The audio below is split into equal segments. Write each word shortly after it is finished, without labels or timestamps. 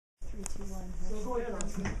3, 2, 1. Go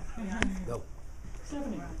ahead. Go.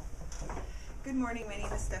 Stephanie. Good morning, my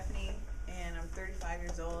name is Stephanie, and I'm 35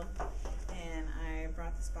 years old, and I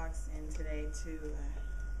brought this box in today to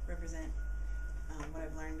represent what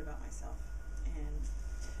I've learned about myself.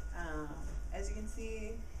 And as you can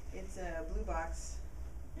see, it's a blue box.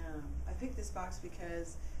 I picked this box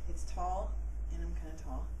because it's tall, and I'm kind of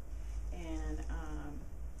tall. And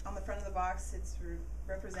on the front of the box, it's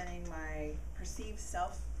representing my perceived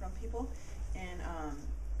self from people. And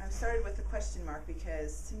I started with a question mark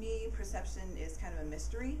because to me, perception is kind of a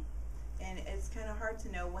mystery, and it's kind of hard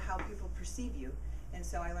to know how people perceive you. And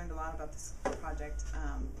so I learned a lot about this project.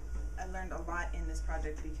 I learned a lot in this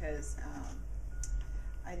project because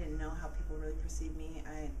I didn't know how people really perceive me.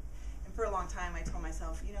 And for a long time, I told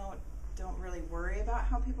myself, you know, don't really worry about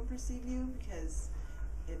how people perceive you, because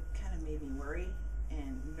it kind of made me worry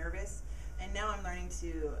and nervous. And now I'm learning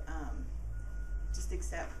to just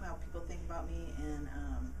accept how people think about me, and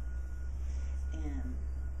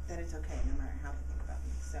that it's okay no matter how they think about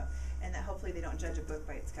me. So, and that hopefully they don't judge a book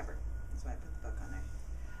by its cover. That's why I put the book on there.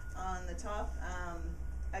 On the top,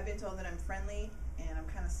 I've been told that I'm friendly and I'm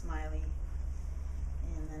kind of smiley,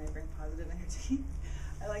 and that I bring positive energy.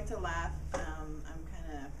 I like to laugh. I'm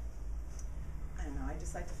kind of, I don't know, I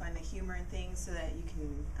just like to find the humor in things so that you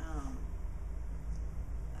can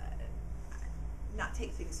not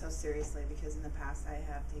take things so seriously, because in the past I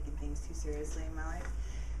have taken things too seriously in my life.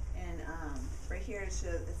 And right here it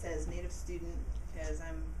says Native student, because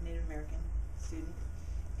I'm Native American student,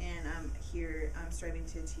 and I'm here, I'm striving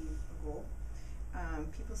to achieve a goal.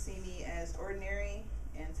 People see me as ordinary,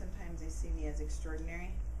 and sometimes they see me as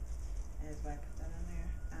extraordinary. That's why I put that on there.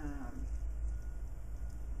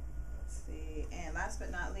 Let's see, and last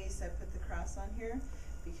but not least, I put the cross on here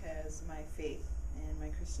because my faith and my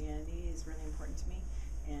Christianity is really important to me,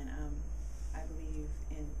 and I believe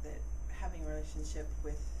in that having a relationship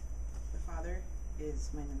with the Father is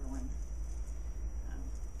my number one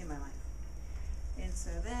in my life. And so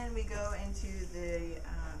then we go into the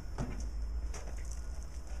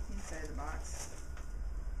inside the box.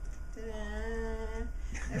 Ta-da!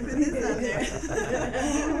 I put this on there.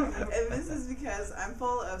 And this is because I'm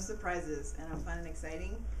full of surprises and I'm fun and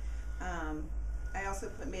exciting. I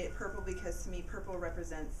also made it purple because to me purple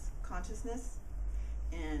represents consciousness,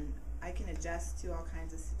 and I can adjust to all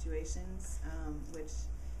kinds of situations, which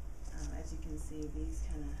as you can see, these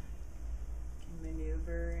kind of can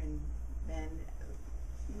maneuver and bend.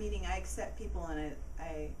 Meaning I accept people, and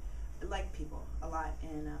I like people a lot,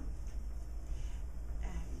 and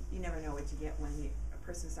you never know what you get when a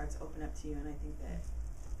person starts to open up to you, and I think that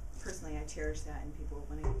personally I cherish that in people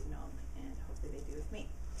when I get to know them, and hopefully they do with me.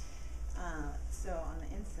 So on the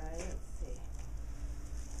inside, let's see.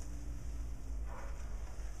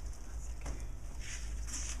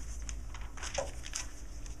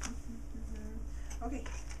 Okay,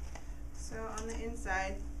 so on the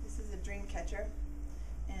inside, this is a dream catcher,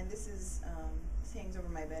 and this hangs over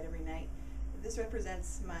my bed every night. This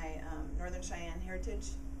represents my Northern Cheyenne heritage,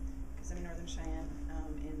 because I'm Northern Cheyenne,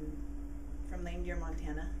 from Lame Deer,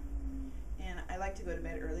 Montana. And I like to go to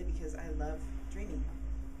bed early because I love dreaming.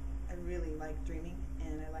 I really like dreaming,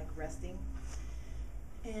 and I like resting.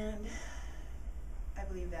 And I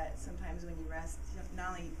believe that sometimes when you rest,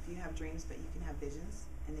 not only do you have dreams, but you can have visions,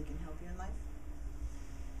 and they can help you in life.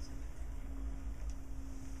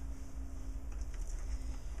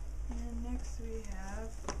 And next we have,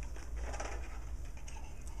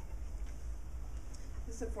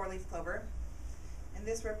 this is a 4-leaf clover, and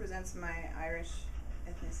this represents my Irish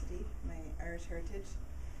ethnicity, my Irish heritage.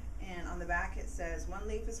 And on the back it says, 1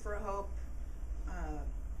 leaf is for hope,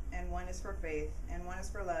 and 1 is for faith, and 1 is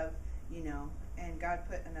for love, you know, and God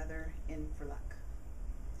put another in for luck.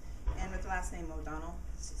 And with the last name O'Donnell,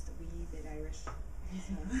 it's just a wee bit Irish.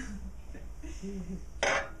 So.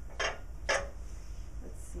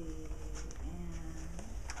 Let's see,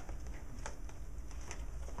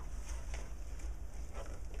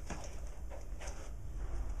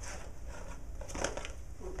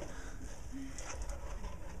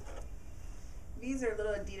 these are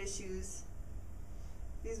little Adidas shoes.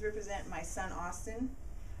 These represent my son Austin.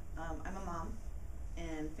 I'm a mom,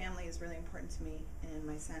 and family is really important to me. And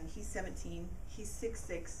my son, he's 17, he's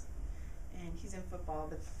 6'6", and he's in football,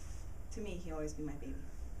 but to me, he'll always be my baby.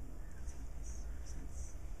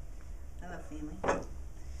 I love family. And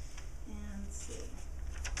let's see.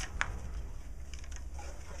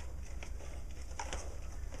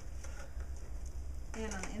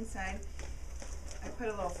 And on the inside, I put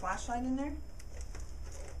a little flashlight in there.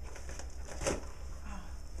 Oh,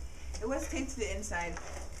 it was taped to the inside,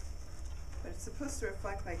 but it's supposed to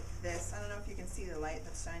reflect like this. I don't know if you can see the light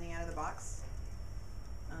that's shining out of the box.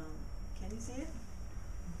 Can you see it?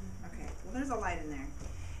 Okay, well there's a light in there.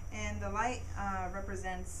 And the light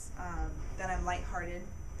represents that I'm lighthearted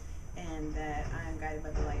and that I am guided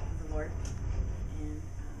by the light of the Lord. And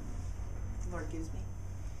the Lord gives me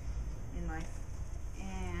in life.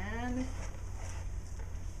 And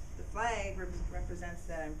the flag represents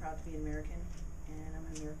that I'm proud to be American and I'm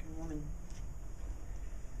an American woman.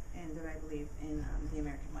 And that I believe in the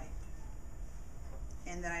American way.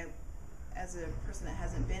 And that I, as a person that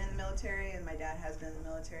hasn't been in the military, and my dad has been in the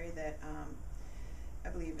military, that I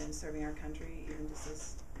believe in serving our country, even just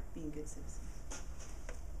as being good citizens.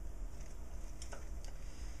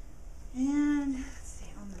 And let's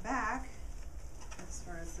see, on the back, as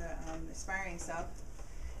far as the aspiring self,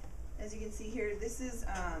 as you can see here, this is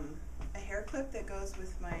a hair clip that goes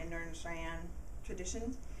with my Northern Cheyenne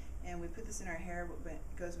tradition. And we put this in our hair, but it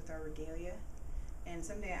goes with our regalia. And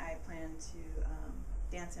someday I plan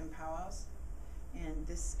to dance in powwows. And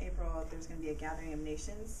this April, there's going to be a gathering of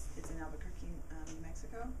nations. It's in Albuquerque, New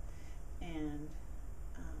Mexico. And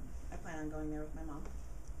I plan on going there with my mom.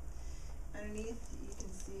 Underneath, you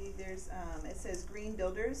can see there's, it says Green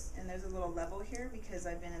Builders, and there's a little level here because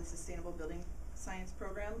I've been in Sustainable Building Science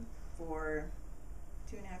program for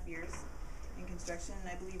 2.5 years. In construction,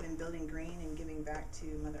 and I believe in building green and giving back to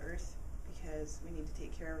Mother Earth because we need to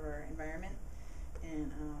take care of our environment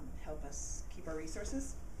and help us keep our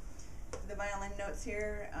resources. The violin notes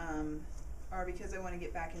here are because I want to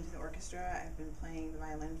get back into the orchestra. I've been playing the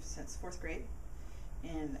violin since 4th grade,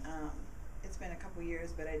 and it's been a couple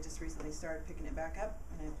years, but I just recently started picking it back up,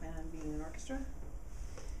 and I plan on being in an orchestra.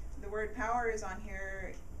 The word power is on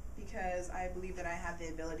here because I believe that I have the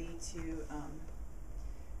ability to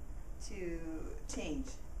change.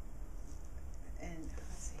 And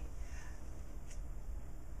let's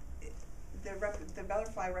see, the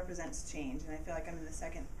butterfly represents change, and I feel like I'm in the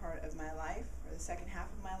second part of my life, or the second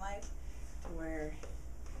half of my life, to where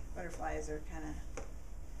butterflies are kind of,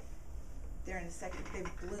 they're in the second,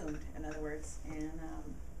 they've bloomed, in other words. And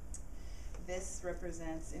this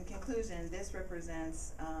represents, in conclusion, this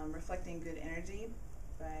represents reflecting good energy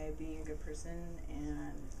by being a good person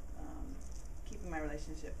and keeping my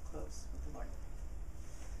relationship close with the Lord.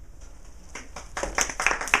 Thank you.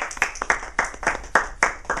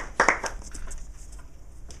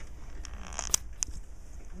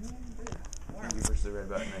 Push the red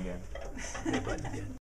button again. Red button again.